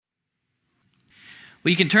Well,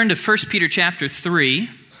 you can turn to 1 Peter chapter 3.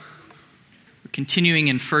 We're continuing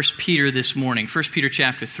in 1 Peter this morning. 1 Peter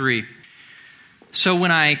chapter 3. So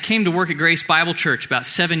when I came to work at Grace Bible Church about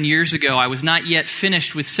 7 years ago, I was not yet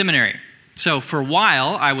finished with seminary. So for a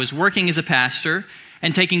while, I was working as a pastor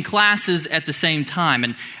and taking classes at the same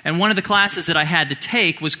time. And one of the classes that I had to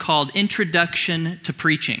take was called Introduction to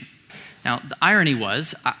Preaching. Now, the irony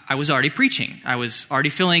was, I was already preaching. I was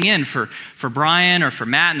already filling in for Brian or for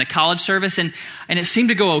Matt in the college service, and it seemed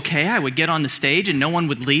to go okay. I would get on the stage and no one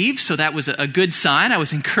would leave, so that was a good sign. I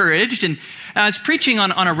was encouraged, and I was preaching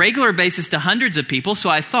on a regular basis to hundreds of people, so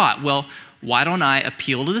I thought, well, why don't I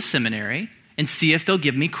appeal to the seminary and see if they'll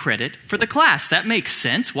give me credit for the class? That makes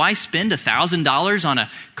sense. Why spend $1,000 on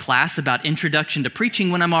a class about introduction to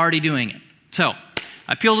preaching when I'm already doing it? So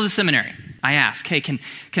I appealed to the seminary. I asked, hey, can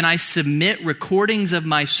I submit recordings of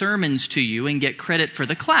my sermons to you and get credit for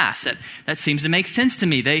the class? That seems to make sense to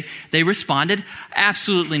me. They responded,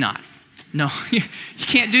 absolutely not. No, you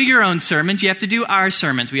can't do your own sermons. You have to do our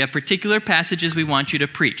sermons. We have particular passages we want you to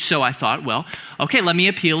preach. So I thought, well, okay, let me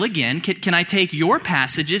appeal again. Can I take your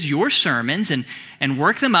passages, your sermons, and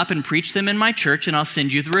work them up and preach them in my church, and I'll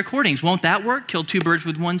send you the recordings? Won't that work? Kill two birds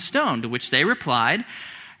with one stone. To which they replied,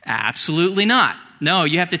 absolutely not. No,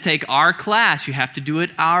 you have to take our class. You have to do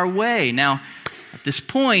it our way. Now, at this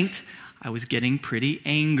point, I was getting pretty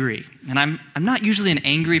angry. And I'm not usually an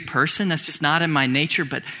angry person. That's just not in my nature.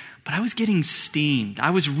 But I was getting steamed.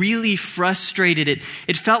 I was really frustrated.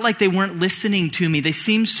 It felt like they weren't listening to me. They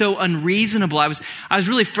seemed so unreasonable. I was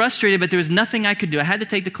really frustrated, but there was nothing I could do. I had to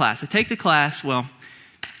take the class. I take the class. Well,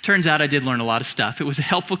 turns out I did learn a lot of stuff. It was a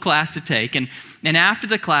helpful class to take. And after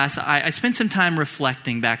the class, I spent some time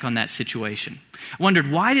reflecting back on that situation. I wondered,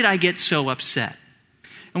 why did I get so upset?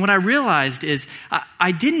 And what I realized is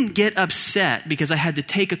I didn't get upset because I had to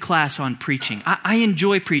take a class on preaching. I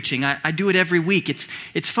enjoy preaching. I do it every week.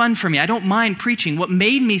 It's fun for me. I don't mind preaching. What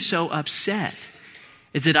made me so upset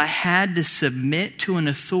is that I had to submit to an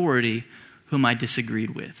authority whom I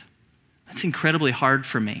disagreed with. That's incredibly hard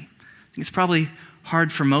for me. I think it's probably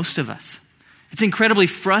hard for most of us. It's incredibly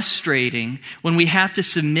frustrating when we have to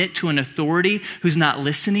submit to an authority who's not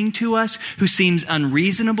listening to us, who seems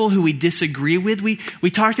unreasonable, who we disagree with.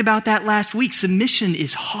 We talked about that last week. Submission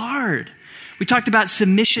is hard. We talked about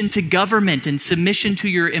submission to government and submission to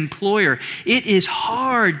your employer. It is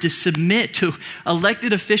hard to submit to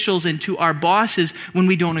elected officials and to our bosses when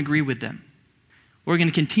we don't agree with them. We're going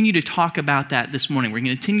to continue to talk about that this morning. We're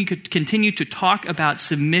going to continue to talk about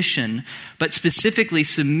submission, but specifically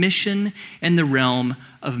submission in the realm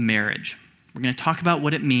of marriage. We're going to talk about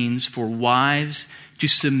what it means for wives to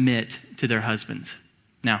submit to their husbands.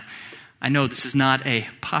 Now, I know this is not a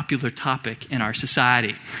popular topic in our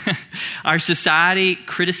society. Our society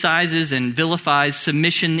criticizes and vilifies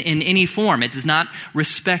submission in any form. It does not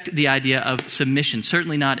respect the idea of submission,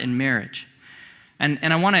 certainly not in marriage.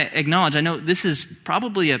 And I want to acknowledge, I know this is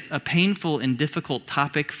probably a painful and difficult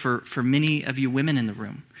topic for many of you women in the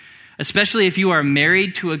room, especially if you are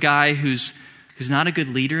married to a guy who's not a good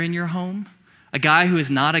leader in your home, a guy who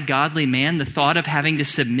is not a godly man. The thought of having to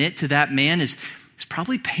submit to that man is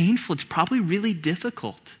probably painful. It's probably really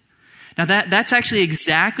difficult. Now that's actually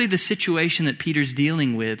exactly the situation that Peter's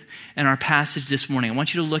dealing with in our passage this morning. I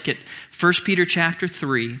want you to look at 1 Peter chapter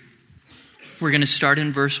 3. We're going to start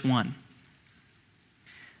in verse 1.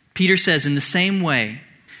 Peter says, in the same way,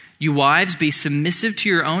 you wives be submissive to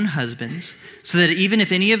your own husbands, so that even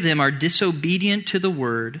if any of them are disobedient to the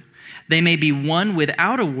word, they may be won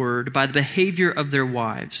without a word by the behavior of their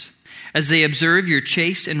wives, as they observe your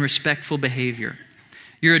chaste and respectful behavior.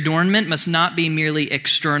 Your adornment must not be merely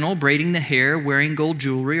external, braiding the hair, wearing gold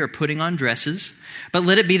jewelry, or putting on dresses, but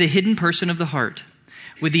let it be the hidden person of the heart,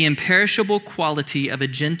 with the imperishable quality of a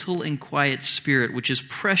gentle and quiet spirit, which is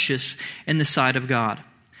precious in the sight of God.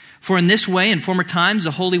 For in this way, in former times,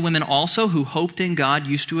 the holy women also who hoped in God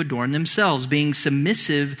used to adorn themselves, being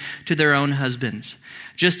submissive to their own husbands.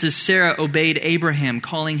 Just as Sarah obeyed Abraham,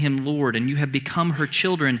 calling him Lord, and you have become her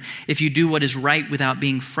children if you do what is right without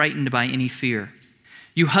being frightened by any fear.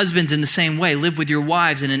 You husbands, in the same way, live with your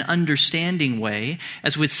wives in an understanding way,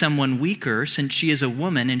 as with someone weaker, since she is a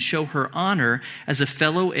woman, and show her honor as a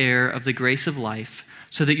fellow heir of the grace of life,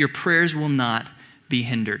 so that your prayers will not be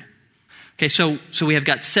hindered. Okay, so we have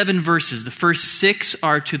got 7 verses. The first 6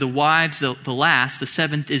 are to the wives. The last, the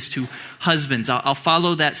 7th, is to husbands. I'll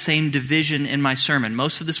follow that same division in my sermon.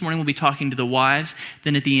 Most of this morning we'll be talking to the wives.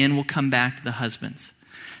 Then at the end we'll come back to the husbands.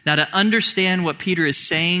 Now, to understand what Peter is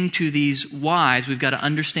saying to these wives, we've got to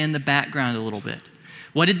understand the background a little bit.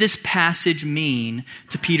 What did this passage mean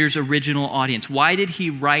to Peter's original audience? Why did he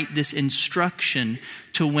write this instruction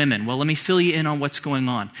to women? Well, let me fill you in on what's going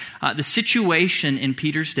on. The situation in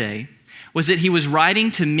Peter's day was that he was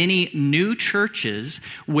writing to many new churches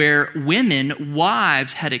where women,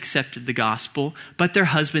 wives, had accepted the gospel, but their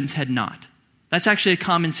husbands had not. That's actually a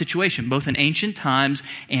common situation, both in ancient times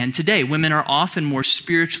and today. Women are often more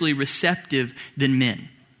spiritually receptive than men.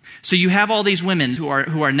 So you have all these women who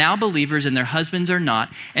are now believers and their husbands are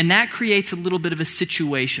not, and that creates a little bit of a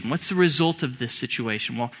situation. What's the result of this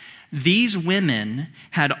situation? Well, these women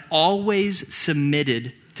had always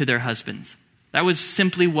submitted to their husbands. That was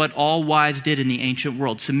simply what all wives did in the ancient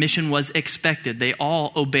world. Submission was expected. They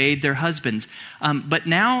all obeyed their husbands. But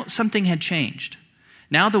now something had changed.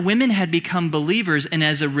 Now the women had become believers, and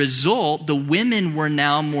as a result, the women were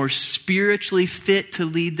now more spiritually fit to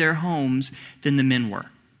lead their homes than the men were.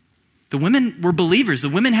 The women were believers. The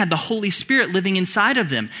women had the Holy Spirit living inside of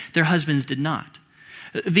them. Their husbands did not.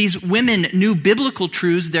 These women knew biblical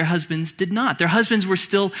truths. Their husbands did not. Their husbands were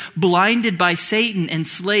still blinded by Satan and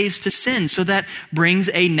slaves to sin. So that brings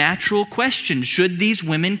a natural question. Should these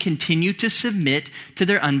women continue to submit to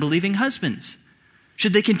their unbelieving husbands?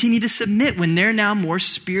 Should they continue to submit when they're now more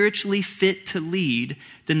spiritually fit to lead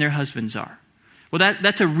than their husbands are? Well,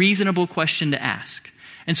 that's a reasonable question to ask.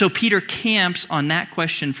 And so Peter camps on that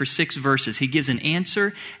question for 6 verses. He gives an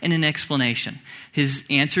answer and an explanation. His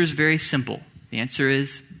answer is very simple. The answer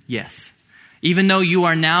is yes. Even though you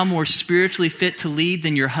are now more spiritually fit to lead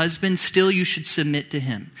than your husband, still you should submit to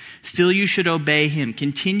him. Still you should obey him.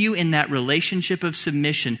 Continue in that relationship of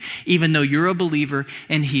submission, even though you're a believer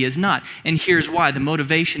and he is not. And here's why. The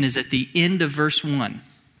motivation is at the end of verse 1.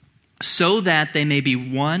 So that they may be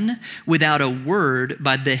won without a word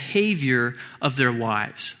by behavior of their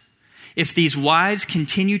wives. If these wives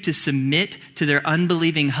continue to submit to their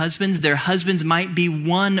unbelieving husbands, their husbands might be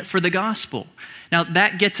won for the gospel. Now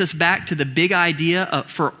that gets us back to the big idea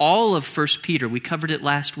for all of 1 Peter. We covered it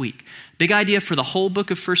last week. Big idea for the whole book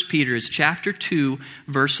of 1 Peter is chapter 2,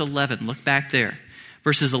 verse 11. Look back there.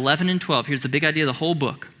 Verses 11 and 12. Here's the big idea of the whole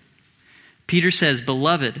book. Peter says,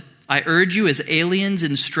 "Beloved, I urge you as aliens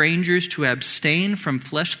and strangers to abstain from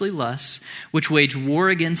fleshly lusts, which wage war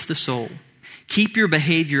against the soul. Keep your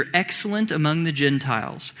behavior excellent among the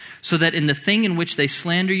Gentiles, so that in the thing in which they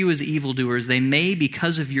slander you as evildoers, they may,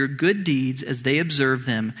 because of your good deeds as they observe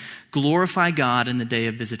them, glorify God in the day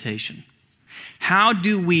of visitation." How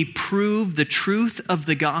do we prove the truth of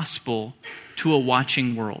the gospel to a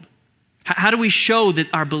watching world? How do we show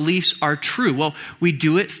that our beliefs are true? Well, we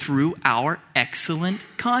do it through our excellent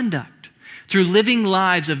conduct, through living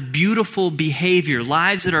lives of beautiful behavior,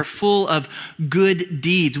 lives that are full of good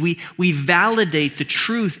deeds. We validate the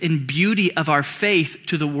truth and beauty of our faith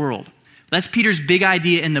to the world. That's Peter's big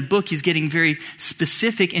idea in the book. He's getting very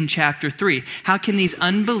specific in chapter 3. How can these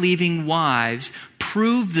unbelieving wives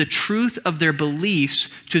prove the truth of their beliefs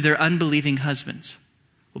to their unbelieving husbands?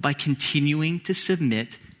 Well, by continuing to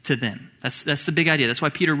submit to them. That's the big idea. That's why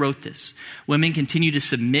Peter wrote this. Women, continue to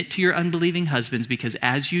submit to your unbelieving husbands, because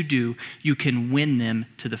as you do, you can win them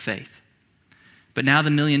to the faith. But now the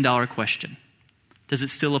 $1,000,000 question. Does it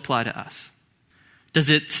still apply to us? Does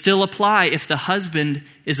it still apply if the husband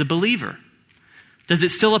is a believer? Does it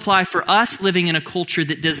still apply for us living in a culture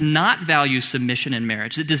that does not value submission in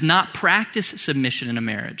marriage, that does not practice submission in a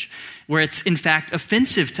marriage, where it's in fact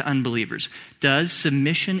offensive to unbelievers? Does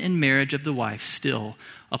submission in marriage of the wife still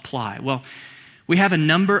apply? Well, we have a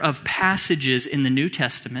number of passages in the New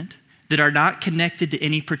Testament that are not connected to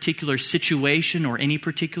any particular situation or any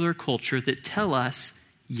particular culture that tell us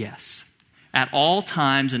yes. At all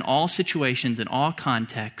times, in all situations, in all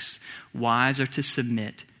contexts, wives are to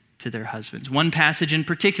submit to their husbands. One passage in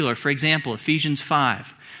particular, for example, Ephesians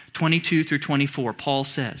 5, 22 through 24, Paul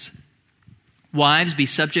says, "Wives, be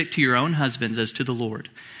subject to your own husbands as to the Lord.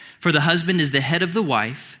 For the husband is the head of the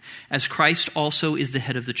wife, as Christ also is the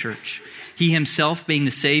head of the church, he himself being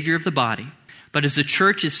the Savior of the body. But as the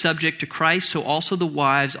church is subject to Christ, so also the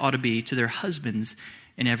wives ought to be to their husbands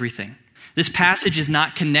in everything." This passage is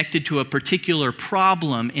not connected to a particular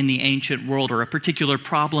problem in the ancient world or a particular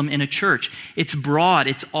problem in a church. It's broad.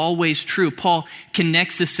 It's always true. Paul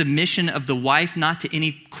connects the submission of the wife not to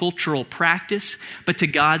any cultural practice, but to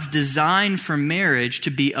God's design for marriage to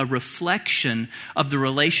be a reflection of the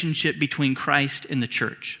relationship between Christ and the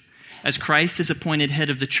church. As Christ is appointed head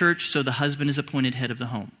of the church, so the husband is appointed head of the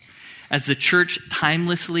home. As the church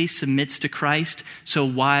timelessly submits to Christ, so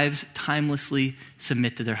wives timelessly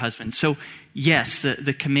submit to their husbands. So yes,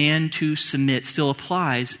 the command to submit still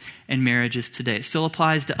applies in marriages today. It still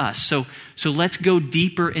applies to us. So let's go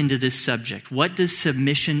deeper into this subject. What does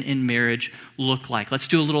submission in marriage look like? Let's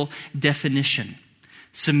do a little definition.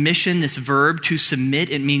 Submission, this verb to submit,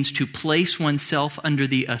 it means to place oneself under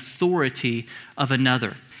the authority of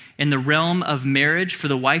another. In the realm of marriage, for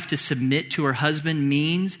the wife to submit to her husband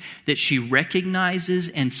means that she recognizes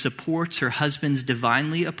and supports her husband's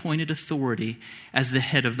divinely appointed authority as the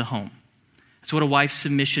head of the home. That's what a wife's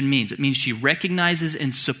submission means. It means she recognizes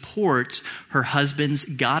and supports her husband's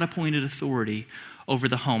God-appointed authority over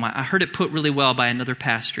the home. I heard it put really well by another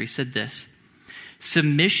pastor. He said this: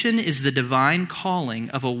 submission is the divine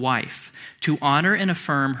calling of a wife to honor and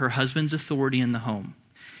affirm her husband's authority in the home.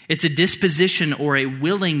 It's a disposition or a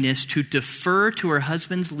willingness to defer to her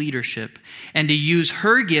husband's leadership and to use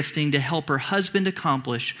her gifting to help her husband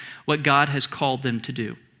accomplish what God has called them to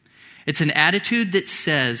do. It's an attitude that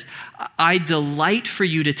says, I delight for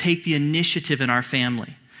you to take the initiative in our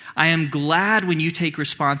family. I am glad when you take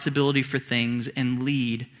responsibility for things and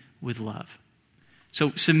lead with love.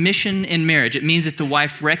 So submission in marriage, it means that the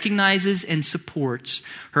wife recognizes and supports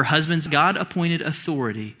her husband's God-appointed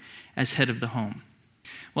authority as head of the home.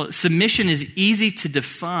 Well, submission is easy to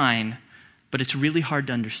define, but it's really hard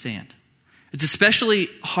to understand. It's especially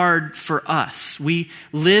hard for us. We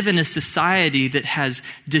live in a society that has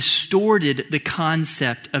distorted the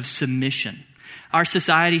concept of submission. Our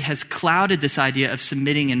society has clouded this idea of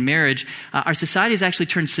submitting in marriage. Our society has actually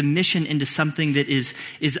turned submission into something that is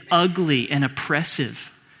ugly and oppressive.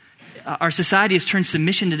 Our society has turned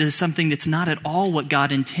submission into something that's not at all what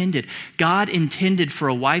God intended. God intended for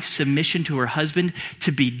a wife's submission to her husband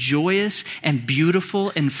to be joyous and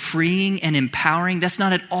beautiful and freeing and empowering. That's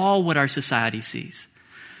not at all what our society sees.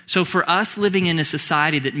 So for us living in a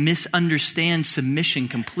society that misunderstands submission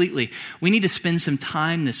completely, we need to spend some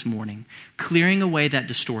time this morning clearing away that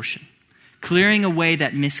distortion, clearing away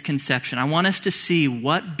that misconception. I want us to see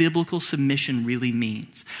what biblical submission really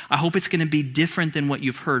means. I hope it's going to be different than what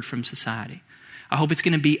you've heard from society. I hope it's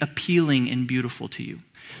going to be appealing and beautiful to you.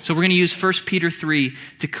 So we're going to use 1 Peter 3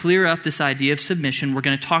 to clear up this idea of submission. We're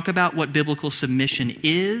going to talk about what biblical submission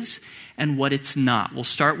is and what it's not. We'll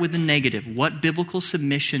start with the negative. What biblical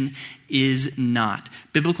submission is not.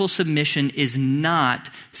 Biblical submission is not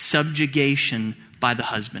subjugation by the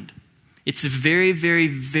husband. It's very, very,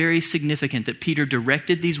 very significant that Peter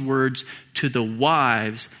directed these words to the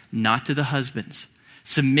wives, not to the husbands.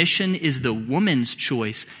 Submission is the woman's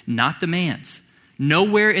choice, not the man's.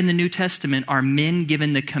 Nowhere in the New Testament are men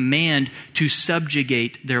given the command to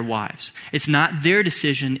subjugate their wives. It's not their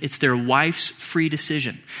decision, it's their wife's free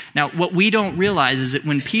decision. Now, what we don't realize is that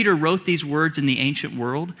when Peter wrote these words in the ancient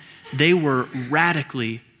world, they were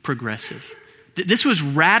radically progressive. This was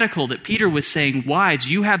radical that Peter was saying, wives,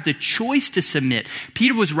 you have the choice to submit.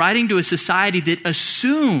 Peter was writing to a society that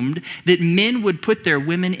assumed that men would put their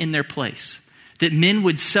women in their place, that men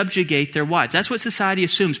would subjugate their wives. That's what society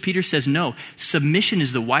assumes. Peter says, no, submission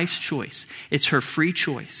is the wife's choice. It's her free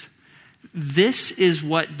choice. This is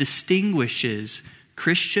what distinguishes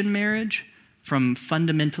Christian marriage from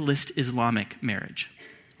fundamentalist Islamic marriage.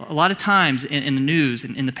 A lot of times in the news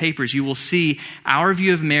and in the papers, you will see our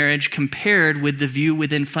view of marriage compared with the view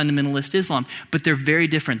within fundamentalist Islam, but they're very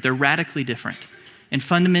different. They're radically different. In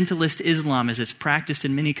fundamentalist Islam, as it's practiced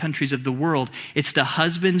in many countries of the world, it's the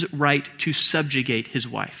husband's right to subjugate his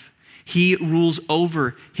wife. He rules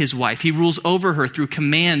over his wife. He rules over her through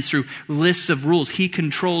commands, through lists of rules. He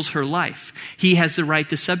controls her life. He has the right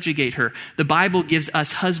to subjugate her. The Bible gives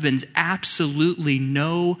us husbands absolutely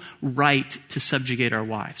no right to subjugate our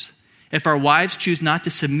wives. If our wives choose not to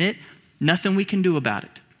submit, nothing we can do about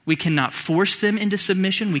it. We cannot force them into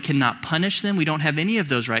submission. We cannot punish them. We don't have any of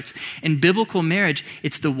those rights. In biblical marriage,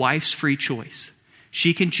 it's the wife's free choice.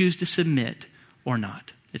 She can choose to submit or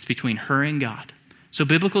not. It's between her and God. So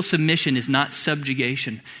biblical submission is not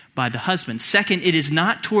subjugation by the husband. Second, it is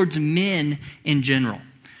not towards men in general.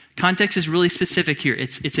 Context is really specific here.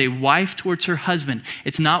 It's a wife towards her husband.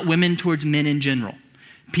 It's not women towards men in general.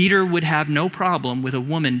 Peter would have no problem with a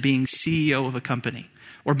woman being CEO of a company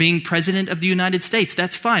or being president of the United States.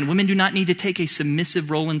 That's fine. Women do not need to take a submissive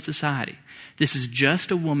role in society. This is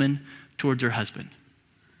just a woman towards her husband.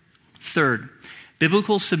 Third,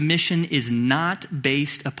 biblical submission is not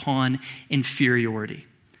based upon inferiority.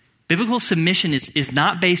 Biblical submission is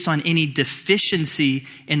not based on any deficiency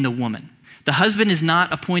in the woman. The husband is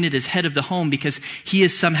not appointed as head of the home because he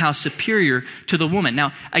is somehow superior to the woman.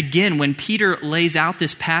 Now, again, when Peter lays out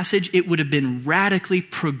this passage, it would have been radically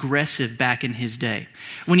progressive back in his day.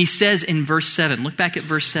 When he says in verse 7, look back at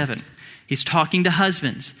verse 7. He's talking to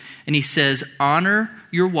husbands, and he says, honor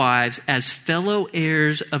your wives as fellow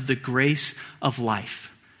heirs of the grace of life.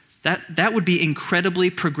 That would be incredibly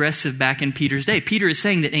progressive back in Peter's day. Peter is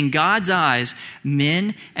saying that in God's eyes,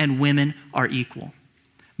 men and women are equal.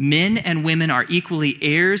 Men and women are equally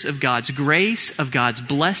heirs of God's grace, of God's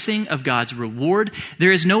blessing, of God's reward.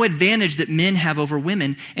 There is no advantage that men have over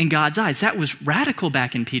women in God's eyes. That was radical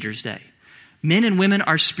back in Peter's day. Men and women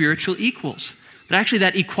are spiritual equals. But actually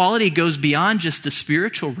that equality goes beyond just the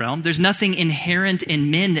spiritual realm. There's nothing inherent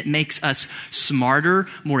in men that makes us smarter,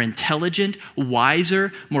 more intelligent,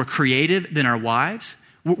 wiser, more creative than our wives.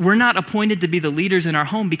 We're not appointed to be the leaders in our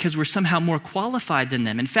home because we're somehow more qualified than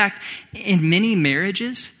them. In fact, in many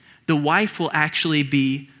marriages, the wife will actually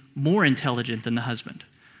be more intelligent than the husband.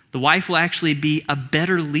 The wife will actually be a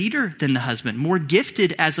better leader than the husband, more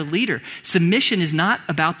gifted as a leader. Submission is not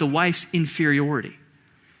about the wife's inferiority.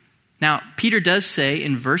 Now, Peter does say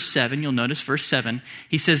in verse 7, you'll notice verse 7,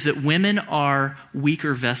 he says that women are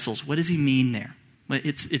weaker vessels. What does he mean there?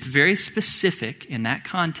 It's very specific in that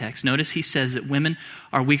context. Notice he says that women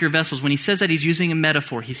are weaker vessels. When he says that, he's using a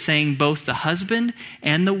metaphor. He's saying both the husband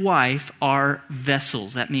and the wife are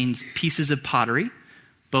vessels. That means pieces of pottery.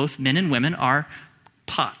 Both men and women are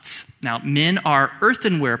pots. Now, men are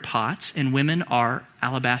earthenware pots and women are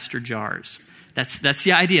alabaster jars. That's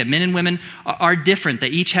the idea. Men and women are different. They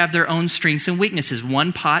each have their own strengths and weaknesses.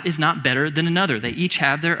 One pot is not better than another. They each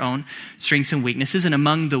have their own strengths and weaknesses. And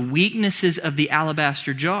among the weaknesses of the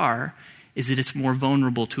alabaster jar is that it's more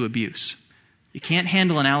vulnerable to abuse. You can't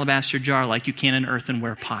handle an alabaster jar like you can an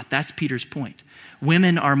earthenware pot. That's Peter's point.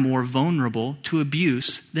 Women are more vulnerable to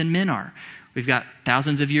abuse than men are. We've got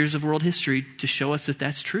thousands of years of world history to show us that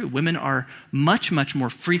that's true. Women are much, much more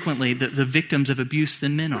frequently the victims of abuse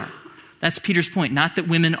than men are. That's Peter's point. Not that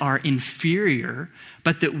women are inferior,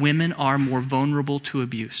 but that women are more vulnerable to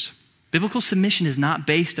abuse. Biblical submission is not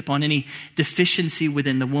based upon any deficiency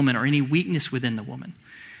within the woman or any weakness within the woman.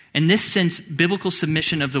 In this sense, biblical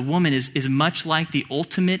submission of the woman is much like the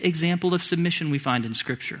ultimate example of submission we find in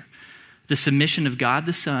Scripture. The submission of God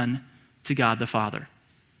the Son to God the Father.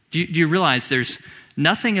 Do you realize there's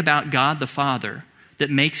nothing about God the Father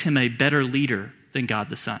that makes him a better leader than God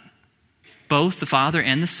the Son? Both the Father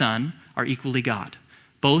and the Son are equally God.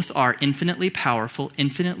 Both are infinitely powerful,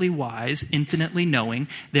 infinitely wise, infinitely knowing.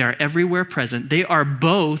 They are everywhere present. They are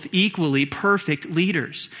both equally perfect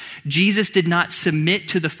leaders. Jesus did not submit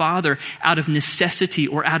to the Father out of necessity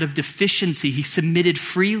or out of deficiency. He submitted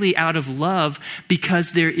freely out of love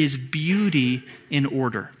because there is beauty in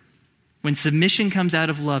order. When submission comes out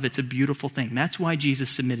of love, it's a beautiful thing. That's why Jesus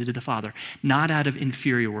submitted to the Father, not out of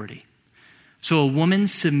inferiority. So a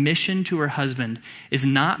woman's submission to her husband is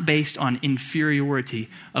not based on inferiority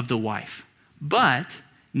of the wife, but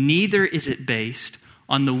neither is it based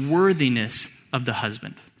on the worthiness of the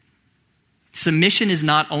husband. Submission is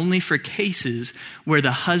not only for cases where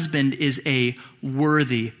the husband is a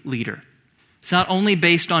worthy leader. It's not only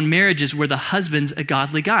based on marriages where the husband's a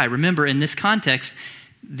godly guy. Remember, in this context,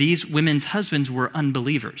 these women's husbands were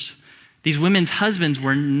unbelievers. These women's husbands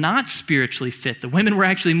were not spiritually fit. The women were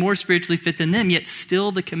actually more spiritually fit than them, yet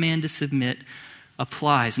still the command to submit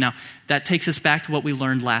applies. Now, that takes us back to what we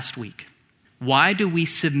learned last week. Why do we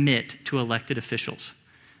submit to elected officials?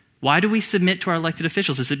 Why do we submit to our elected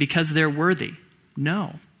officials? Is it because they're worthy?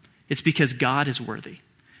 No. It's because God is worthy.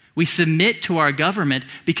 We submit to our government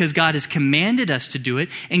because God has commanded us to do it,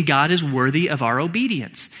 and God is worthy of our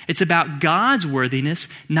obedience. It's about God's worthiness,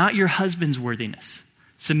 not your husband's worthiness.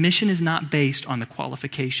 Submission is not based on the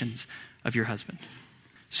qualifications of your husband.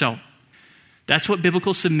 So, that's what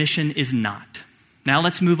biblical submission is not. Now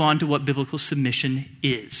let's move on to what biblical submission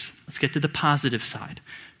is. Let's get to the positive side.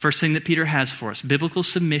 First thing that Peter has for us, biblical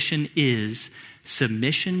submission is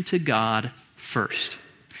submission to God first.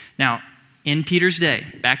 Now, in Peter's day,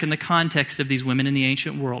 back in the context of these women in the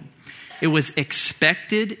ancient world, it was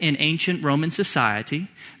expected in ancient Roman society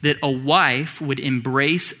that a wife would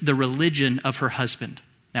embrace the religion of her husband.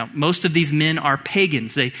 Now, most of these men are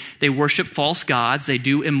pagans. They worship false gods. They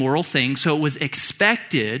do immoral things. So it was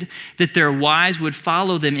expected that their wives would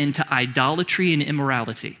follow them into idolatry and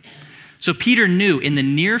immorality. So Peter knew in the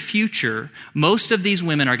near future, most of these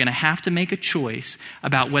women are going to have to make a choice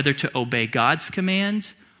about whether to obey God's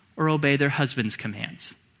commands or obey their husband's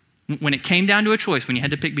commands. When it came down to a choice, when you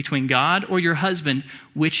had to pick between God or your husband,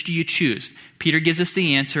 which do you choose? Peter gives us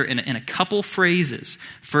the answer in a couple phrases.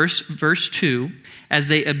 First, verse 2, as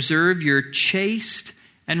they observe your chaste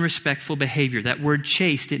and respectful behavior. That word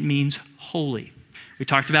chaste, it means holy. We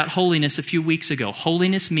talked about holiness a few weeks ago.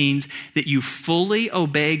 Holiness means that you fully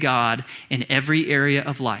obey God in every area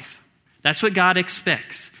of life. That's what God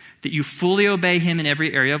expects, that you fully obey him in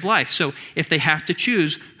every area of life. So if they have to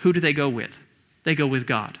choose, who do they go with? They go with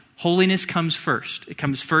God. Holiness comes first. It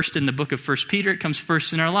comes first in the book of 1 Peter. It comes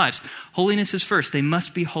first in our lives. Holiness is first. They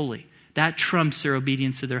must be holy. That trumps their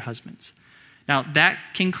obedience to their husbands. Now, that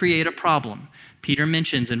can create a problem. Peter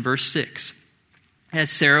mentions in verse 6, as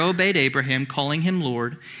Sarah obeyed Abraham, calling him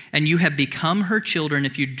Lord, and you have become her children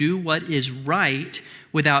if you do what is right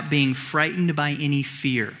without being frightened by any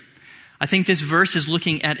fear. I think this verse is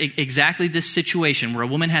looking at exactly this situation where a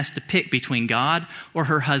woman has to pick between God or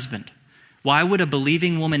her husband. Why would a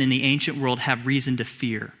believing woman in the ancient world have reason to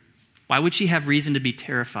fear? Why would she have reason to be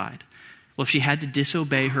terrified? Well, if she had to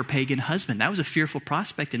disobey her pagan husband, that was a fearful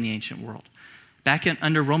prospect in the ancient world. Back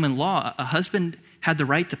under Roman law, a husband had the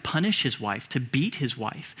right to punish his wife, to beat his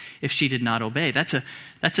wife if she did not obey. That's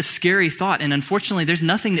a scary thought. And unfortunately, there's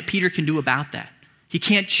nothing that Peter can do about that. He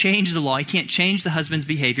can't change the law. He can't change the husband's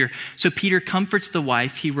behavior. So Peter comforts the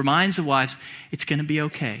wife. He reminds the wives, it's going to be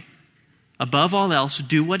okay. Above all else,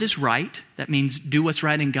 do what is right. That means do what's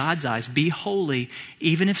right in God's eyes. Be holy,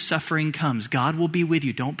 even if suffering comes. God will be with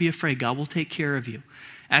you. Don't be afraid. God will take care of you.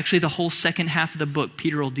 Actually, the whole second half of the book,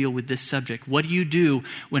 Peter will deal with this subject. What do you do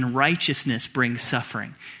when righteousness brings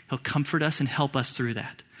suffering? He'll comfort us and help us through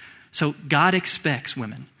that. So God expects,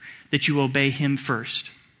 women, that you obey him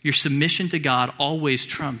first. Your submission to God always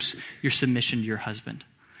trumps your submission to your husband.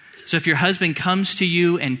 So if your husband comes to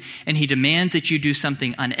you and he demands that you do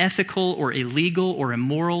something unethical or illegal or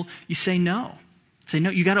immoral, you say no. Say no,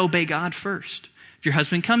 you got to obey God first. If your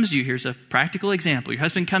husband comes to you, here's a practical example. Your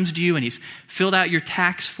husband comes to you and he's filled out your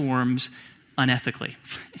tax forms unethically.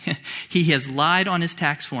 He has lied on his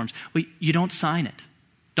tax forms. Well, you don't sign it.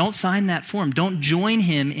 Don't sign that form. Don't join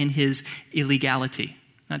him in his illegality.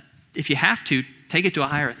 Now, if you have to, take it to a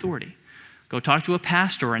higher authority. Go talk to a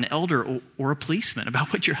pastor or an elder or a policeman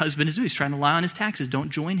about what your husband is doing. He's trying to lie on his taxes. Don't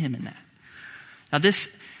join him in that. Now, this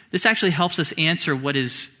actually helps us answer what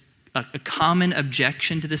is a common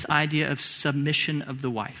objection to this idea of submission of the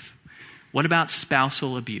wife. What about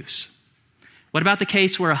spousal abuse? What about the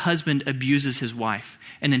case where a husband abuses his wife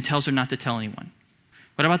and then tells her not to tell anyone?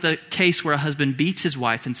 What about the case where a husband beats his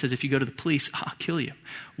wife and says, if you go to the police, I'll kill you?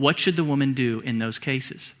 What should the woman do in those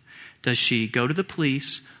cases? Does she go to the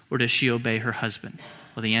police or does she obey her husband?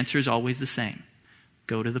 Well, the answer is always the same.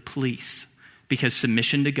 Go to the police, because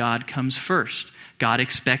submission to God comes first. God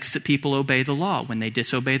expects that people obey the law. When they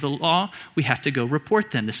disobey the law, we have to go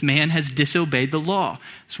report them. This man has disobeyed the law.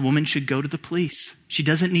 This woman should go to the police. She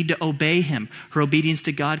doesn't need to obey him. Her obedience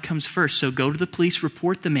to God comes first. So go to the police,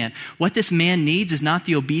 report the man. What this man needs is not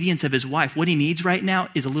the obedience of his wife. What he needs right now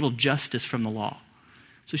is a little justice from the law.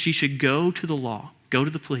 So she should go to the law, go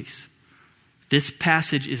to the police. This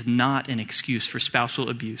passage is not an excuse for spousal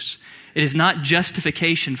abuse. It is not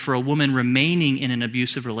justification for a woman remaining in an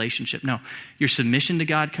abusive relationship. No, your submission to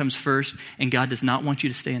God comes first, and God does not want you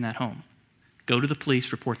to stay in that home. Go to the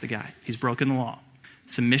police, report the guy. He's broken the law.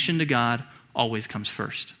 Submission to God always comes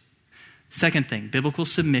first. Second thing, biblical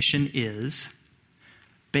submission is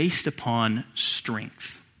based upon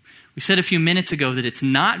strength. We said a few minutes ago that it's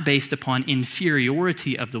not based upon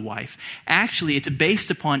inferiority of the wife. Actually, it's based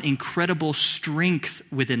upon incredible strength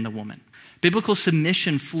within the woman. Biblical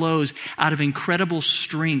submission flows out of incredible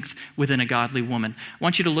strength within a godly woman. I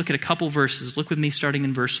want you to look at a couple verses. Look with me starting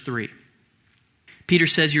in verse 3. Peter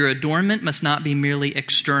says, your adornment must not be merely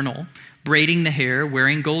external, braiding the hair,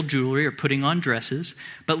 wearing gold jewelry, or putting on dresses,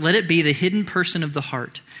 but let it be the hidden person of the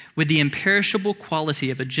heart, with the imperishable quality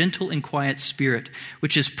of a gentle and quiet spirit,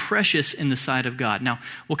 which is precious in the sight of God. Now,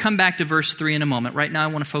 we'll come back to verse 3 in a moment. Right now,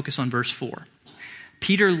 I want to focus on verse 4.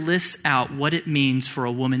 Peter lists out what it means for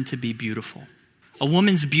a woman to be beautiful. A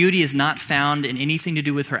woman's beauty is not found in anything to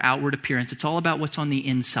do with her outward appearance. It's all about what's on the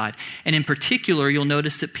inside. And in particular, you'll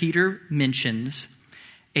notice that Peter mentions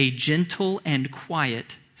a gentle and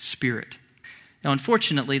quiet spirit. Now,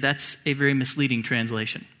 unfortunately, that's a very misleading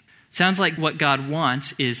translation. Sounds like what God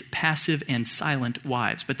wants is passive and silent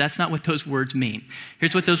wives, but that's not what those words mean.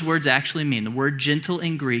 Here's what those words actually mean. The word gentle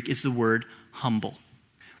in Greek is the word humble.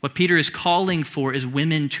 What Peter is calling for is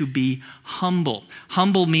women to be humble.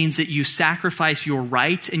 Humble means that you sacrifice your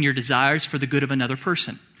rights and your desires for the good of another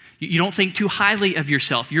person. You don't think too highly of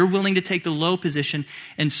yourself. You're willing to take the low position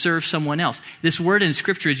and serve someone else. This word in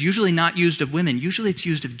Scripture is usually not used of women. Usually it's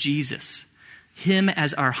used of Jesus, him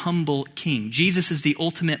as our humble king. Jesus is the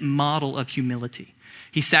ultimate model of humility.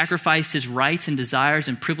 He sacrificed his rights and desires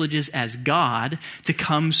and privileges as God to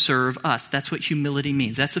come serve us. That's what humility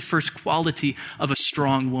means. That's the first quality of a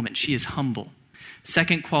strong woman. She is humble.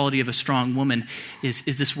 Second quality of a strong woman is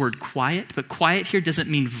this word quiet. But quiet here doesn't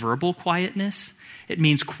mean verbal quietness. It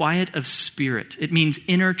means quiet of spirit. It means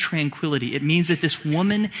inner tranquility. It means that this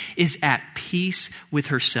woman is at peace with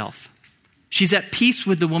herself. She's at peace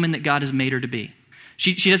with the woman that God has made her to be.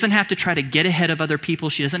 She doesn't have to try to get ahead of other people.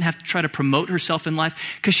 She doesn't have to try to promote herself in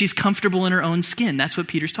life because she's comfortable in her own skin. That's what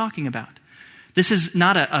Peter's talking about. This is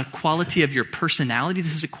not a quality of your personality.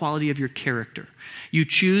 This is a quality of your character. You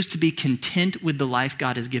choose to be content with the life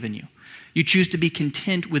God has given you. You choose to be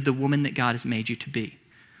content with the woman that God has made you to be.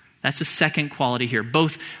 That's the second quality here.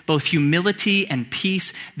 Both humility and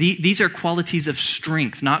peace, these are qualities of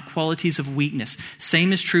strength, not qualities of weakness.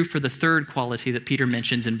 Same is true for the third quality that Peter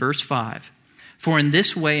mentions in verse 5. For in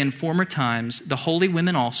this way in former times, the holy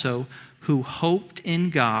women also, who hoped in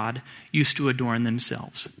God, used to adorn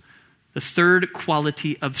themselves. The third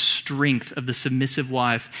quality of strength of the submissive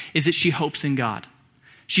wife is that she hopes in God.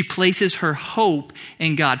 She places her hope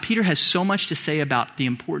in God. Peter has so much to say about the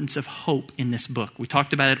importance of hope in this book. We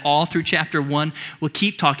talked about it all through chapter 1. We'll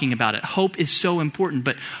keep talking about it. Hope is so important,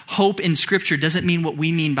 but hope in Scripture doesn't mean what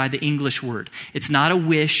we mean by the English word. It's not a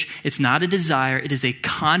wish. It's not a desire. It is a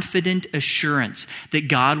confident assurance that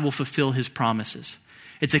God will fulfill his promises.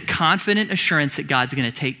 It's a confident assurance that God's going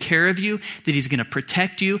to take care of you, that he's going to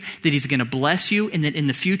protect you, that he's going to bless you, and that in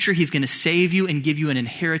the future he's going to save you and give you an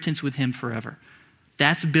inheritance with him forever.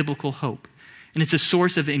 That's biblical hope. And it's a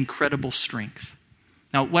source of incredible strength.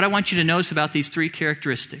 Now, what I want you to notice about these three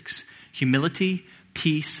characteristics, humility,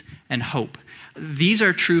 peace, and hope, these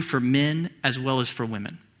are true for men as well as for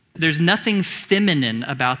women. There's nothing feminine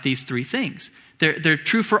about these three things. They're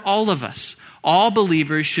true for all of us. All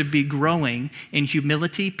believers should be growing in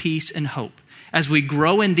humility, peace, and hope. As we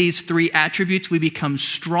grow in these three attributes, we become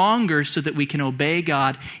stronger so that we can obey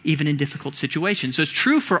God even in difficult situations. So it's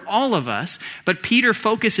true for all of us, but Peter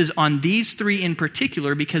focuses on these three in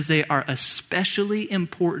particular because they are especially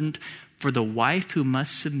important for the wife who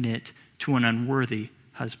must submit to an unworthy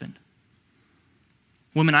husband.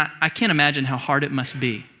 Women, I can't imagine how hard it must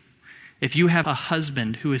be if you have a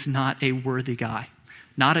husband who is not a worthy guy,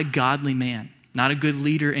 not a godly man, not a good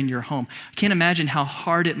leader in your home. I can't imagine how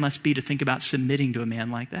hard it must be to think about submitting to a man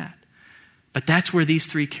like that. But that's where these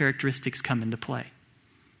three characteristics come into play.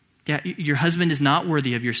 Yeah, your husband is not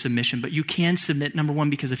worthy of your submission, but you can submit, number one,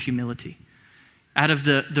 because of humility. Out of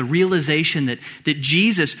the realization that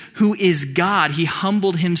Jesus, who is God, he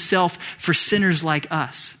humbled himself for sinners like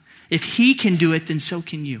us. If he can do it, then so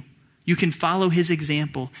can you. You can follow his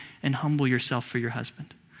example and humble yourself for your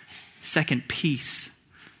husband. Second, peace.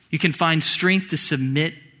 You can find strength to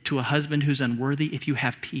submit to a husband who's unworthy if you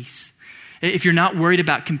have peace. If you're not worried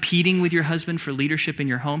about competing with your husband for leadership in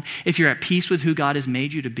your home, if you're at peace with who God has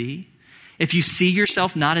made you to be, if you see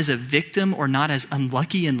yourself not as a victim or not as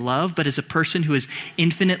unlucky in love, but as a person who is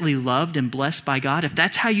infinitely loved and blessed by God, if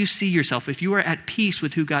that's how you see yourself, if you are at peace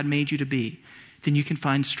with who God made you to be, then you can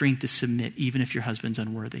find strength to submit even if your husband's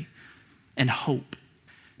unworthy. And hope.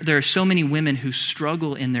 There are so many women who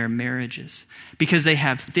struggle in their marriages because they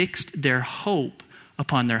have fixed their hope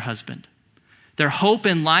upon their husband. Their hope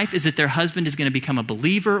in life is that their husband is going to become a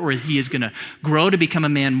believer or he is going to grow to become a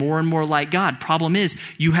man more and more like God. Problem is,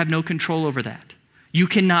 you have no control over that. You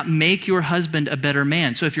cannot make your husband a better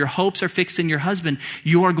man. So if your hopes are fixed in your husband,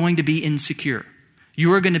 you are going to be insecure.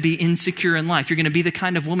 You are going to be insecure in life. You're going to be the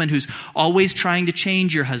kind of woman who's always trying to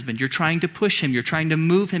change your husband. You're trying to push him. You're trying to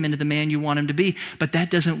move him into the man you want him to be. But that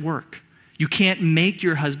doesn't work. You can't make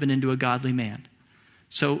your husband into a godly man.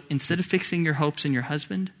 So instead of fixing your hopes in your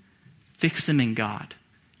husband, fix them in God.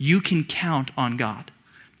 You can count on God.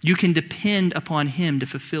 You can depend upon him to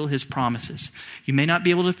fulfill his promises. You may not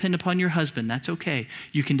be able to depend upon your husband. That's okay.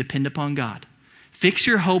 You can depend upon God. Fix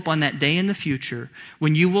your hope on that day in the future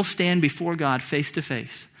when you will stand before God face to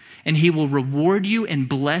face, and he will reward you and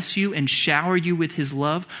bless you and shower you with his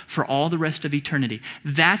love for all the rest of eternity.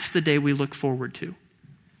 That's the day we look forward to.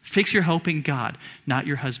 Fix your hope in God, not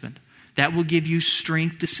your husband. That will give you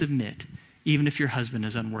strength to submit, even if your husband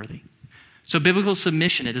is unworthy. So biblical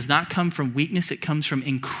submission, it does not come from weakness. It comes from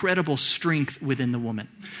incredible strength within the woman.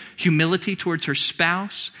 Humility towards her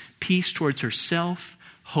spouse, peace towards herself,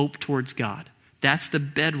 hope towards God. That's the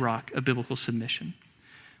bedrock of biblical submission.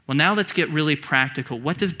 Well, now let's get really practical.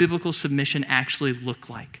 What does biblical submission actually look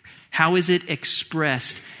like? How is it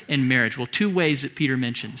expressed in marriage? Well, two ways that Peter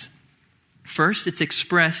mentions. First, it's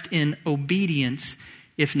expressed in obedience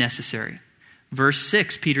if necessary. Verse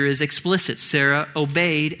 6, Peter is explicit. Sarah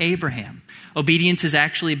obeyed Abraham. Obedience is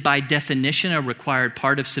actually, by definition, a required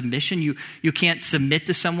part of submission. You can't submit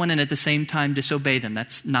to someone and at the same time disobey them.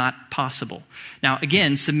 That's not possible. Now,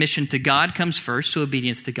 again, submission to God comes first, so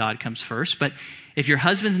obedience to God comes first. But if your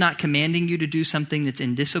husband's not commanding you to do something that's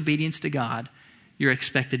in disobedience to God, you're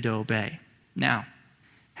expected to obey. Now,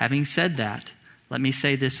 having said that, let me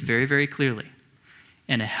say this very, very clearly.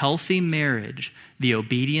 In a healthy marriage, the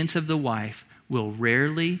obedience of the wife will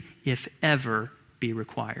rarely, if ever, be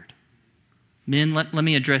required. Men, let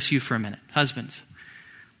me address you for a minute. Husbands,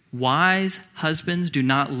 wise husbands do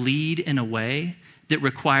not lead in a way that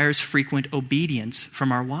requires frequent obedience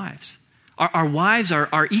from our wives. Our wives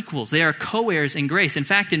are equals. They are co-heirs in grace. In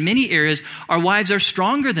fact, in many areas, our wives are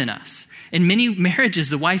stronger than us. In many marriages,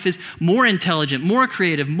 the wife is more intelligent, more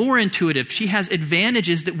creative, more intuitive. She has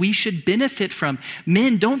advantages that we should benefit from.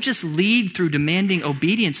 Men, don't just lead through demanding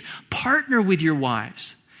obedience. Partner with your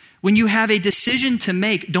wives. When you have a decision to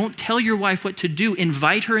make, don't tell your wife what to do.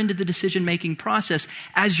 Invite her into the decision-making process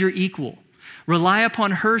as your equal. Rely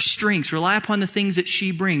upon her strengths. Rely upon the things that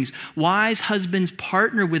she brings. Wise husbands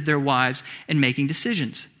partner with their wives in making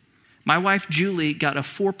decisions. My wife, Julie, got a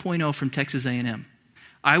 4.0 from Texas A&M.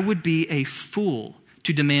 I would be a fool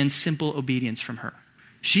to demand simple obedience from her.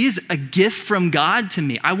 She is a gift from God to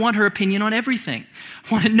me. I want her opinion on everything.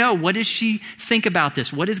 I want to know, what does she think about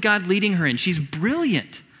this? What is God leading her in? She's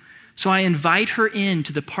brilliant. So I invite her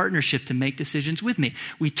into the partnership to make decisions with me.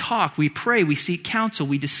 We talk, we pray, we seek counsel,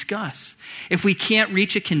 we discuss. If we can't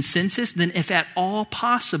reach a consensus, then if at all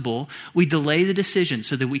possible, we delay the decision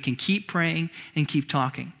so that we can keep praying and keep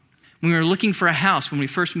talking. When we were looking for a house when we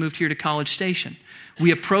first moved here to College Station,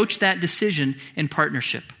 we approached that decision in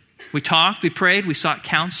partnership. We talked, we prayed, we sought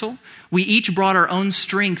counsel. We each brought our own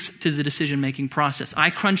strengths to the decision-making process. I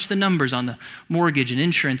crunched the numbers on the mortgage and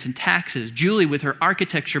insurance and taxes. Julie, with her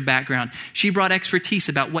architecture background, she brought expertise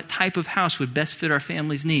about what type of house would best fit our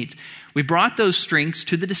family's needs. We brought those strengths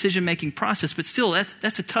to the decision-making process, but still,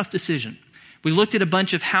 that's a tough decision. We looked at a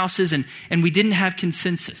bunch of houses and we didn't have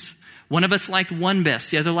consensus. One of us liked one best,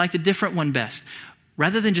 the other liked a different one best.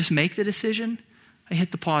 Rather than just make the decision, I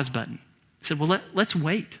hit the pause button. I said, well, let's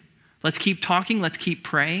wait. Let's keep talking. Let's keep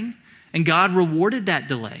praying. And God rewarded that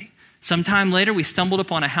delay. Sometime later, we stumbled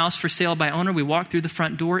upon a house for sale by owner. We walked through the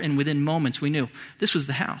front door, and within moments, we knew this was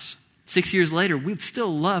the house. 6 years later, we'd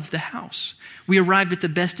still love the house. We arrived at the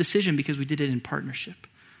best decision because we did it in partnership.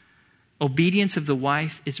 Obedience of the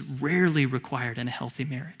wife is rarely required in a healthy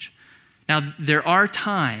marriage. Now, there are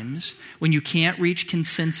times when you can't reach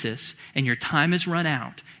consensus and your time has run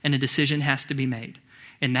out and a decision has to be made.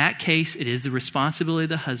 In that case, it is the responsibility of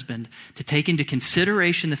the husband to take into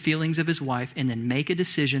consideration the feelings of his wife and then make a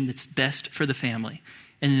decision that's best for the family.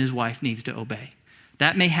 And then his wife needs to obey.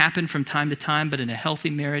 That may happen from time to time, but in a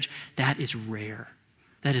healthy marriage, that is rare.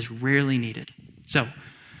 That is rarely needed. So,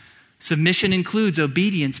 submission includes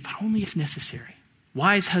obedience, but only if necessary.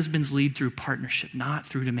 Wise husbands lead through partnership, not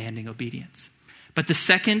through demanding obedience. But the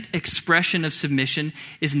second expression of submission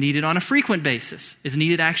is needed on a frequent basis, is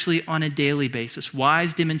needed actually on a daily basis.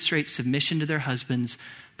 Wives demonstrate submission to their husbands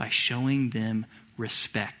by showing them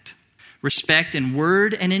respect. Respect in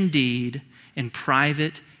word and in deed, in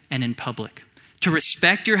private and in public. To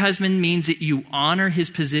respect your husband means that you honor his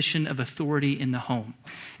position of authority in the home.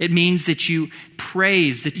 It means that you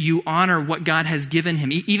praise, that you honor what God has given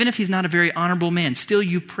him. Even if he's not a very honorable man, still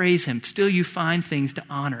you praise him. Still you find things to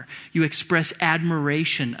honor. You express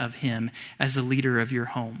admiration of him as the leader of your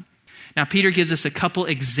home. Now, Peter gives us a couple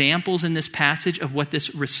examples in this passage of what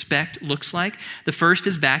this respect looks like. The first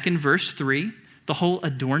is back in verse 3, the whole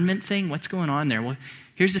adornment thing. What's going on there? Well,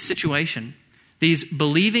 here's the situation. These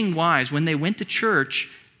believing wives, when they went to church,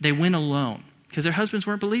 they went alone because their husbands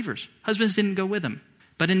weren't believers. Husbands didn't go with them.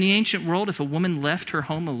 But in the ancient world, if a woman left her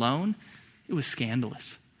home alone, it was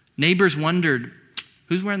scandalous. Neighbors wondered,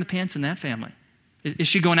 who's wearing the pants in that family? Is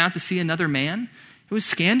she going out to see another man? It was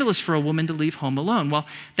scandalous for a woman to leave home alone. Well,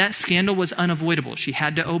 that scandal was unavoidable. She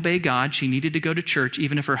had to obey God. She needed to go to church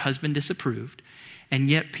even if her husband disapproved. And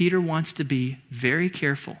yet Peter wants to be very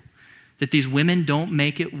careful that these women don't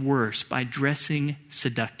make it worse by dressing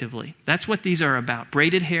seductively. That's what these are about.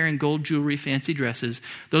 Braided hair and gold jewelry, fancy dresses.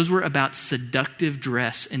 Those were about seductive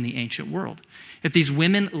dress in the ancient world. If these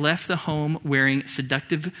women left the home wearing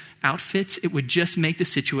seductive outfits, it would just make the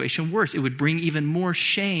situation worse. It would bring even more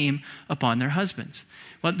shame upon their husbands.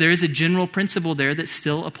 Well, there is a general principle there that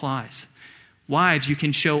still applies. Wives, you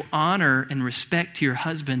can show honor and respect to your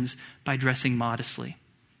husbands by dressing modestly.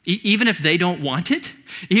 Even if they don't want it,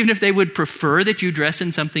 even if they would prefer that you dress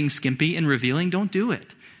in something skimpy and revealing, don't do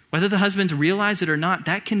it. Whether the husbands realize it or not,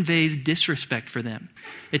 that conveys disrespect for them.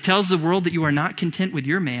 It tells the world that you are not content with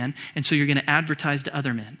your man, and so you're going to advertise to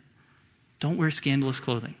other men. Don't wear scandalous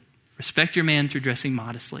clothing. Respect your man through dressing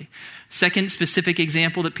modestly. Second specific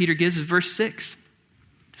example that Peter gives is verse 6.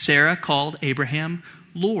 Sarah called Abraham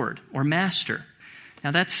Lord or Master.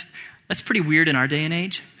 Now that's pretty weird in our day and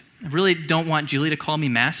age. I really don't want Julie to call me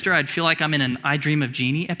master. I'd feel like I'm in an I Dream of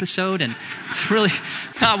Jeannie episode, and it's really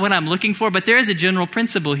not what I'm looking for, but there is a general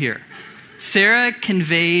principle here. Sarah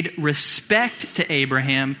conveyed respect to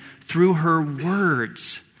Abraham through her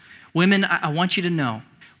words. Women, I want you to know,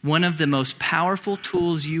 one of the most powerful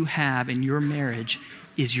tools you have in your marriage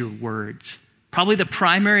is your words. Probably the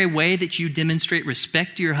primary way that you demonstrate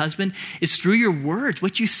respect to your husband is through your words,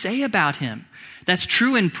 what you say about him. That's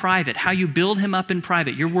true in private, how you build him up in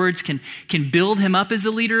private. Your words can build him up as the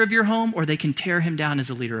leader of your home, or they can tear him down as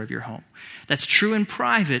the leader of your home. That's true in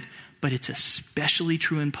private, but it's especially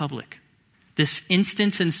true in public. This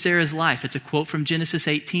instance in Sarah's life, it's a quote from Genesis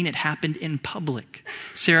 18, it happened in public.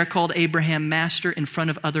 Sarah called Abraham master in front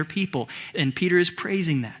of other people, and Peter is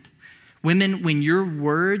praising that. Women, when your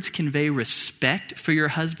words convey respect for your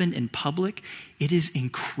husband in public, it is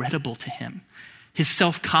incredible to him. His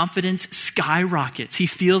self-confidence skyrockets. He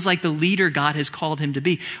feels like the leader God has called him to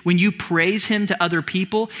be. When you praise him to other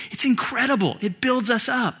people, it's incredible. It builds us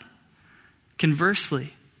up.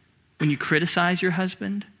 Conversely, when you criticize your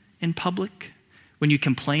husband in public, when you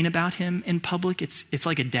complain about him in public, it's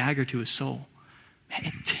like a dagger to his soul. Man,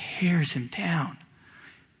 it tears him down.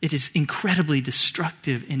 It is incredibly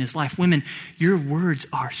destructive in his life. Women, your words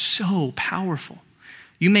are so powerful.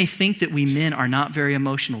 You may think that we men are not very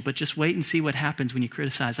emotional, but just wait and see what happens when you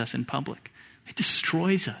criticize us in public. It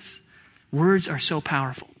destroys us. Words are so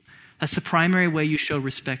powerful. That's the primary way you show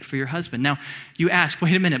respect for your husband. Now, you ask,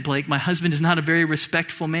 wait a minute, Blake, my husband is not a very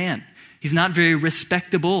respectful man. He's not very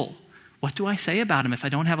respectable. What do I say about him if I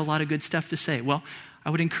don't have a lot of good stuff to say? Well, I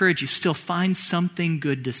would encourage you, still find something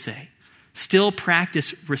good to say. Still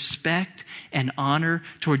practice respect and honor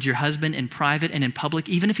towards your husband in private and in public,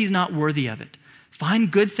 even if he's not worthy of it. Find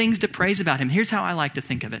good things to praise about him. Here's how I like to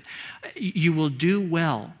think of it. You will do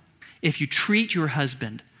well if you treat your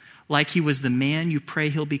husband like he was the man you pray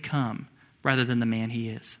he'll become rather than the man he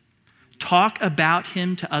is. Talk about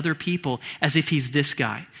him to other people as if he's this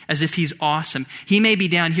guy, as if he's awesome. He may be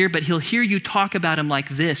down here, but he'll hear you talk about him like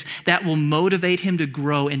this. That will motivate him to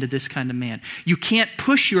grow into this kind of man. You can't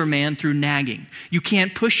push your man through nagging. You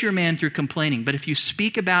can't push your man through complaining. But if you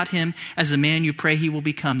speak about him as the man you pray he will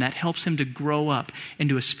become, that helps him to grow up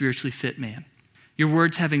into a spiritually fit man. Your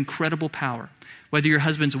words have incredible power. Whether your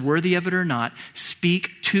husband's worthy of it or not,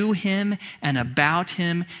 speak to him and about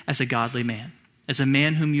him as a godly man, as a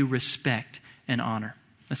man whom you respect and honor.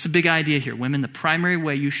 That's the big idea here. Women, the primary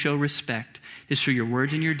way you show respect is through your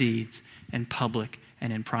words and your deeds in public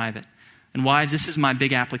and in private. And wives, this is my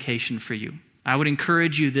big application for you. I would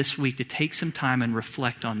encourage you this week to take some time and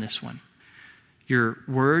reflect on this one. Your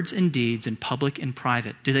words and deeds in public and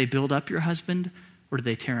private, do they build up your husband or do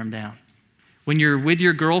they tear him down? When you're with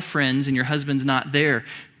your girlfriends and your husband's not there,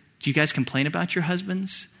 do you guys complain about your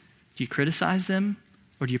husbands? Do you criticize them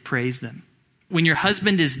or do you praise them? When your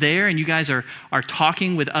husband is there and you guys are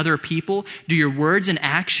talking with other people, do your words and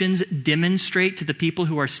actions demonstrate to the people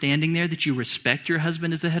who are standing there that you respect your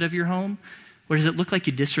husband as the head of your home? Or does it look like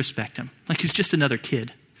you disrespect him, like he's just another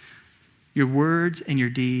kid? Your words and your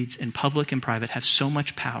deeds in public and private have so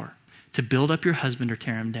much power to build up your husband or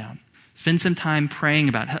tear him down. Spend some time praying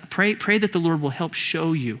about it. Pray that the Lord will help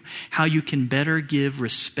show you how you can better give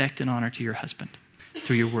respect and honor to your husband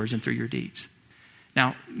through your words and through your deeds.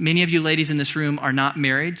 Now, many of you ladies in this room are not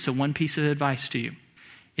married, so one piece of advice to you.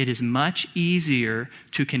 It is much easier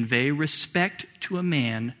to convey respect to a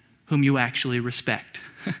man whom you actually respect.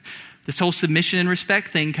 This whole submission and respect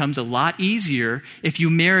thing comes a lot easier if you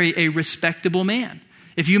marry a respectable man.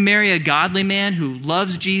 If you marry a godly man who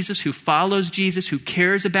loves Jesus, who follows Jesus, who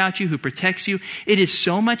cares about you, who protects you, it is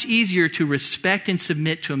so much easier to respect and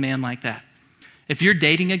submit to a man like that. If you're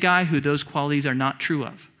dating a guy who those qualities are not true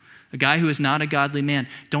of, a guy who is not a godly man,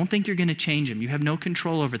 don't think you're going to change him. You have no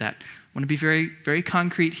control over that. I want to be very, very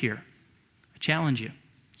concrete here. I challenge you.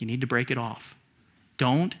 You need to break it off.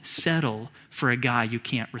 Don't settle for a guy you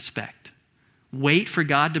can't respect. Wait for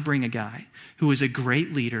God to bring a guy who is a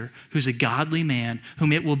great leader, who's a godly man,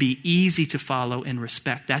 whom it will be easy to follow and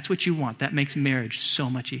respect. That's what you want. That makes marriage so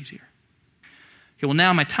much easier. Okay, well,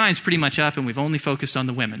 now my time's pretty much up and we've only focused on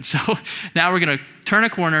the women. So now we're going to turn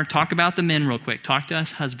a corner, talk about the men real quick. Talk to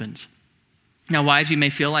us husbands. Now, wives, you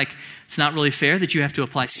may feel like it's not really fair that you have to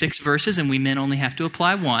apply 6 verses and we men only have to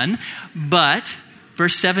apply 1. But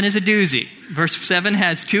verse 7 is a doozy. Verse 7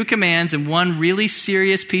 has 2 commands and 1 really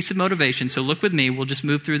serious piece of motivation. So look with me. We'll just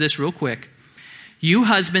move through this real quick. You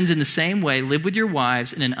husbands, in the same way, live with your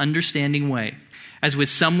wives in an understanding way, as with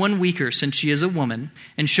someone weaker, since she is a woman,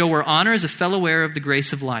 and show her honor as a fellow heir of the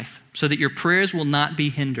grace of life, so that your prayers will not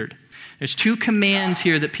be hindered. There's 2 commands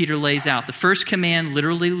here that Peter lays out. The first command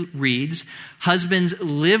literally reads, husbands,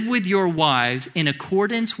 live with your wives in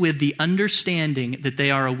accordance with the understanding that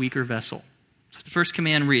they are a weaker vessel. So the first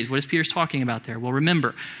command reads. What is Peter talking about there? Well,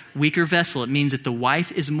 remember, weaker vessel. It means that the wife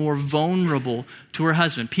is more vulnerable to her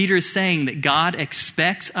husband. Peter is saying that God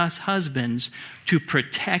expects us husbands to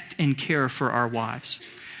protect and care for our wives.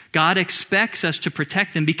 God expects us to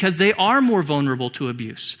protect them because they are more vulnerable to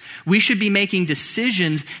abuse. We should be making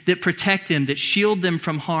decisions that protect them, that shield them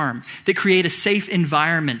from harm, that create a safe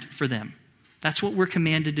environment for them. That's what we're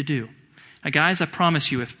commanded to do. Now, guys, I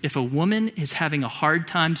promise you, if a woman is having a hard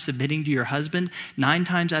time submitting to your husband, 9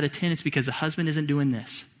 times out of 10, it's because the husband isn't doing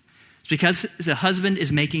this. It's because the husband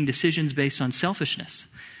is making decisions based on selfishness.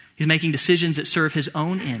 He's making decisions that serve his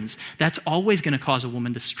own ends. That's always going to cause a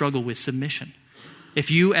woman to struggle with submission. If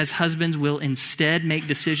you as husbands will instead make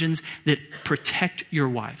decisions that protect your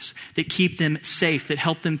wives, that keep them safe, that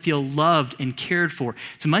help them feel loved and cared for,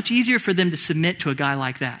 it's much easier for them to submit to a guy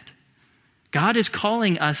like that. God is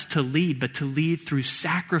calling us to lead, but to lead through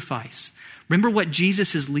sacrifice. Remember what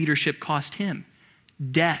Jesus' leadership cost him: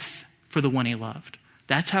 death for the one he loved.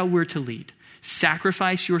 That's how we're to lead.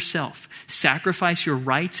 Sacrifice yourself. Sacrifice your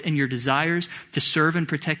rights and your desires to serve and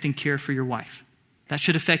protect and care for your wife. That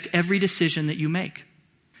should affect every decision that you make.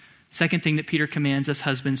 Second thing that Peter commands us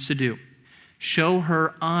husbands to do: show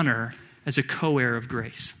her honor as a co-heir of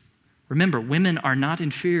grace. Remember, women are not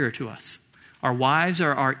inferior to us. Our wives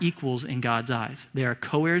are our equals in God's eyes. They are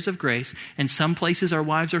co-heirs of grace. In some places, our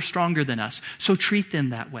wives are stronger than us. So treat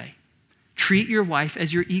them that way. Treat your wife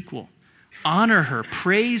as your equal. Honor her,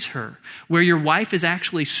 praise her. Where your wife is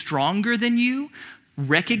actually stronger than you,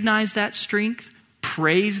 recognize that strength,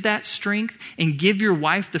 praise that strength, and give your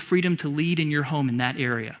wife the freedom to lead in your home in that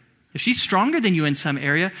area. If she's stronger than you in some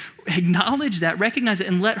area, acknowledge that, recognize it,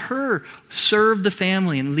 and let her serve the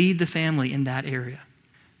family and lead the family in that area.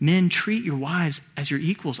 Men, treat your wives as your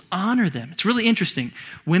equals. Honor them. It's really interesting.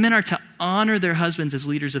 Women are to honor their husbands as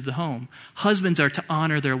leaders of the home. Husbands are to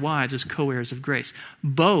honor their wives as co-heirs of grace.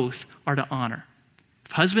 Both are to honor.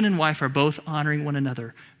 If husband and wife are both honoring one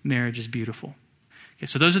another, marriage is beautiful. Okay,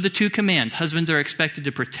 so those are the 2 commands. Husbands are expected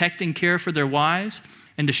to protect and care for their wives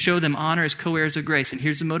and to show them honor as co-heirs of grace. And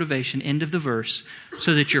here's the motivation, end of the verse,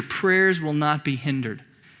 so that your prayers will not be hindered.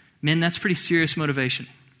 Men, that's pretty serious motivation.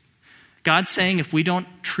 God's saying if we don't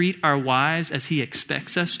treat our wives as he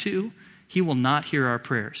expects us to, he will not hear our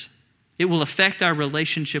prayers. It will affect our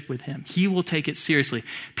relationship with him. He will take it seriously.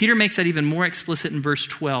 Peter makes that even more explicit in verse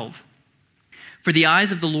 12. For the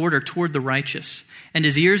eyes of the Lord are toward the righteous, and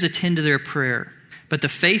his ears attend to their prayer. But the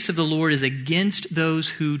face of the Lord is against those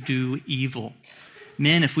who do evil.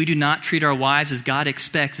 Men, if we do not treat our wives as God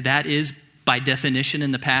expects, that is, by definition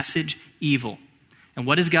in the passage, evil. And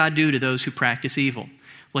what does God do to those who practice evil?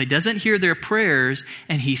 Well, he doesn't hear their prayers,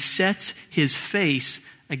 and he sets his face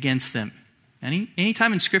against them.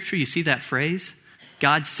 Anytime in Scripture you see that phrase,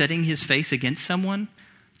 God setting his face against someone,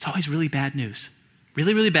 it's always really bad news.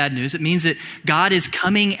 Really, really bad news. It means that God is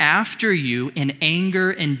coming after you in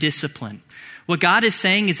anger and discipline. What God is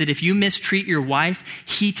saying is that if you mistreat your wife,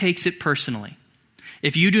 he takes it personally.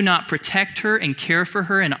 If you do not protect her and care for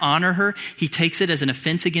her and honor her, he takes it as an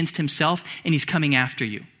offense against himself, and he's coming after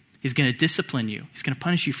you. He's going to discipline you. He's going to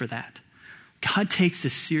punish you for that. God takes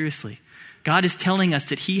this seriously. God is telling us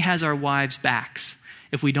that he has our wives' backs.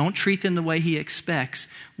 If we don't treat them the way he expects,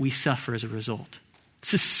 we suffer as a result.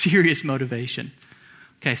 It's a serious motivation.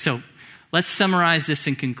 Okay, so let's summarize this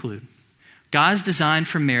and conclude. God's design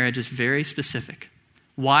for marriage is very specific.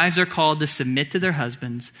 Wives are called to submit to their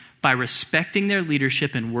husbands by respecting their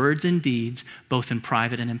leadership in words and deeds, both in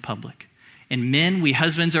private and in public. And men, we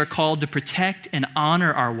husbands are called to protect and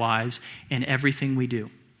honor our wives in everything we do.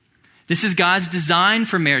 This is God's design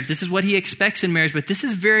for marriage. This is what he expects in marriage, but this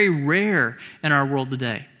is very rare in our world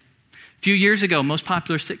today. A few years ago, most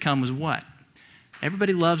popular sitcom was what?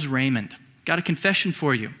 Everybody Loves Raymond. Got a confession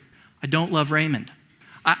for you. I don't love Raymond.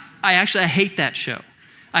 I hate that show.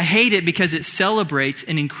 I hate it because it celebrates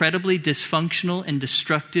an incredibly dysfunctional and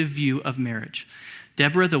destructive view of marriage.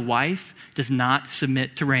 Deborah, the wife, does not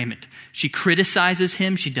submit to Raymond. She criticizes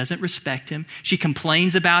him. She doesn't respect him. She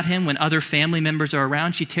complains about him when other family members are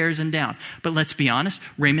around. She tears him down. But let's be honest,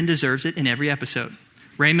 Raymond deserves it in every episode.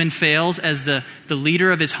 Raymond fails as the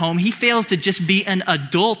leader of his home. He fails to just be an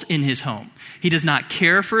adult in his home. He does not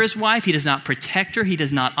care for his wife. He does not protect her. He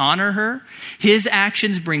does not honor her. His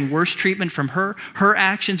actions bring worse treatment from her. Her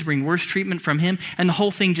actions bring worse treatment from him. And the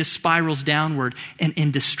whole thing just spirals downward and in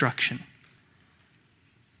destruction.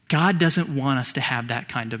 God doesn't want us to have that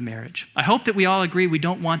kind of marriage. I hope that we all agree we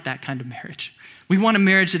don't want that kind of marriage. We want a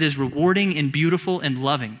marriage that is rewarding and beautiful and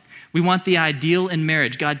loving. We want the ideal in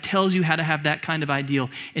marriage. God tells you how to have that kind of ideal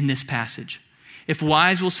in this passage. If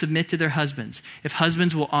wives will submit to their husbands, if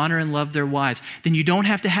husbands will honor and love their wives, then you don't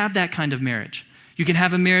have to have that kind of marriage. You can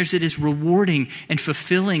have a marriage that is rewarding and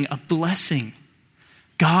fulfilling, a blessing.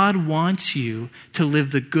 God wants you to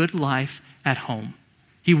live the good life at home.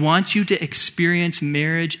 He wants you to experience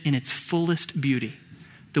marriage in its fullest beauty.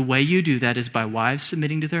 The way you do that is by wives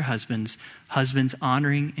submitting to their husbands, husbands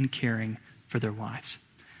honoring and caring for their wives.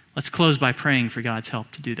 Let's close by praying for God's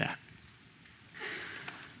help to do that.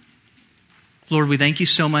 Lord, we thank you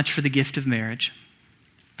so much for the gift of marriage.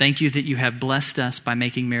 Thank you that you have blessed us by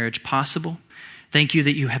making marriage possible. Thank you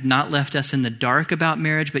that you have not left us in the dark about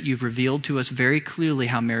marriage, but you've revealed to us very clearly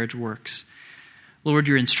how marriage works. Lord,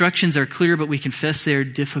 your instructions are clear, but we confess they are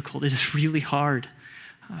difficult. It is really hard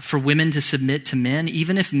for women to submit to men.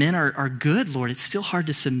 Even if men are good, Lord, it's still hard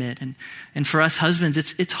to submit. And for us husbands,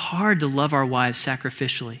 it's hard to love our wives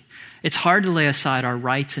sacrificially. It's hard to lay aside our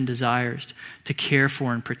rights and desires to care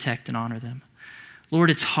for and protect and honor them.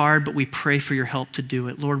 Lord, it's hard, but we pray for your help to do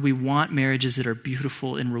it. Lord, we want marriages that are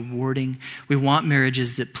beautiful and rewarding. We want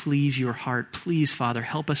marriages that please your heart. Please, Father,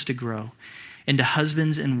 help us to grow into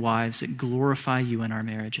husbands and wives that glorify you in our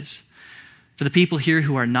marriages. For the people here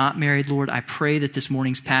who are not married, Lord, I pray that this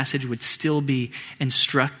morning's passage would still be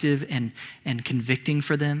instructive and convicting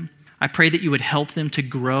for them. I pray that you would help them to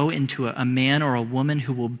grow into a man or a woman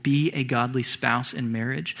who will be a godly spouse in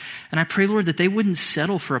marriage. And I pray, Lord, that they wouldn't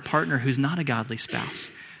settle for a partner who's not a godly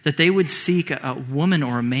spouse, that they would seek a woman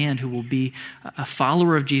or a man who will be a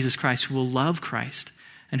follower of Jesus Christ, who will love Christ,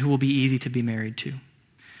 and who will be easy to be married to.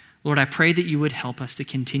 Lord, I pray that you would help us to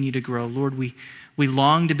continue to grow. Lord, we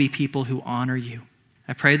long to be people who honor you.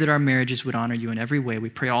 I pray that our marriages would honor you in every way. We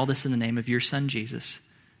pray all this in the name of your Son, Jesus.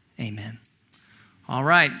 Amen. All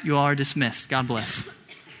right, you all are dismissed. God bless.